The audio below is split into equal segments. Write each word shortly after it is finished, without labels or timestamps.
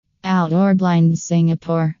Outdoor Blinds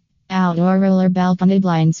Singapore. Outdoor roller balcony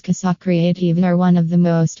blinds Casa Creative are one of the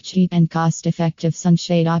most cheap and cost-effective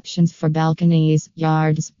sunshade options for balconies,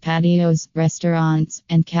 yards, patios, restaurants,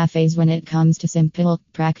 and cafes when it comes to simple,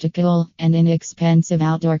 practical, and inexpensive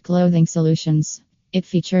outdoor clothing solutions. It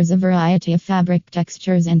features a variety of fabric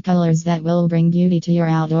textures and colors that will bring beauty to your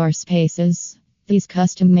outdoor spaces. These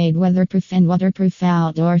custom-made weatherproof and waterproof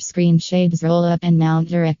outdoor screen shades roll up and mount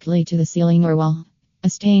directly to the ceiling or wall. A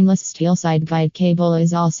stainless steel side guide cable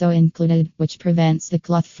is also included, which prevents the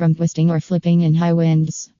cloth from twisting or flipping in high winds.